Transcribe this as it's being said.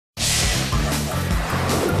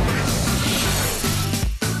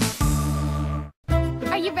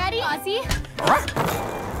Ozzy.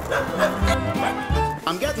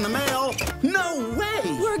 I'm getting the mail. No way!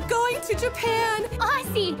 We're going to Japan.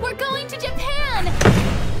 Ozzy, we're going to Japan.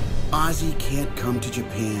 Ozzy can't come to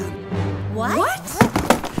Japan. What?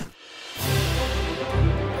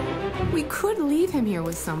 We could leave him here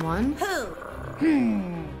with someone. Who?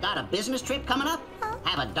 Got a business trip coming up?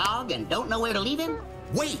 Have a dog and don't know where to leave him?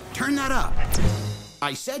 Wait, turn that up.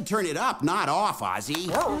 I said turn it up, not off,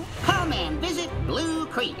 Ozzy. Come and visit Blue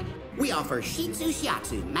Creek. We offer Shih Tzu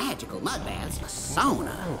Shiatsu magical mud baths, a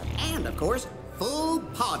sauna, and of course, full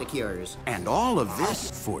pedicures. And all of this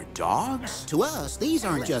for dogs? To us, these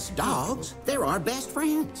aren't just dogs. They're our best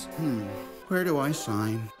friends. Where do I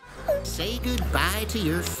sign? Say goodbye to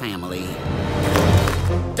your family.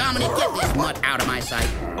 Dominic, get this mutt out of my sight.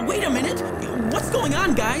 Wait a minute! What's going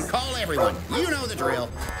on, guys? Call everyone. You know the drill.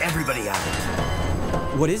 Everybody out.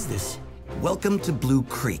 What is this? Welcome to Blue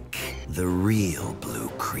Creek, the real Blue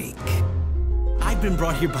Creek. I've been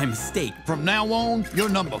brought here by mistake. From now on, you're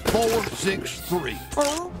number 463.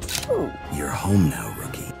 You're home now,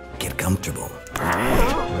 rookie. Get comfortable.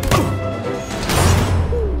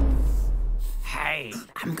 Hey,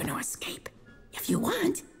 I'm gonna escape. If you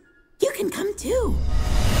want, you can come too.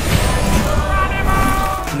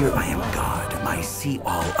 Here I am God. I see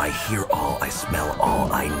all, I hear all, I smell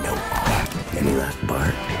all, I know all. Any last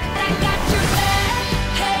bark? I got your back.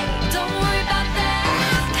 Hey, don't worry about that.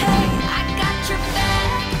 Hey, I got your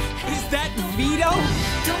back. Is that Vito?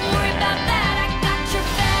 Don't worry about that. I got your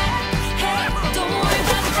back. Hey, don't worry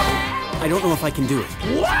about that. I don't know if I can do it.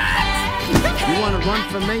 You want to run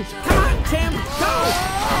from me? Come on, Tim, go!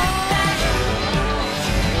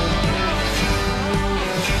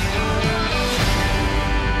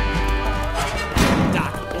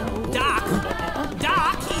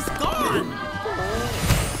 Doc, he's gone!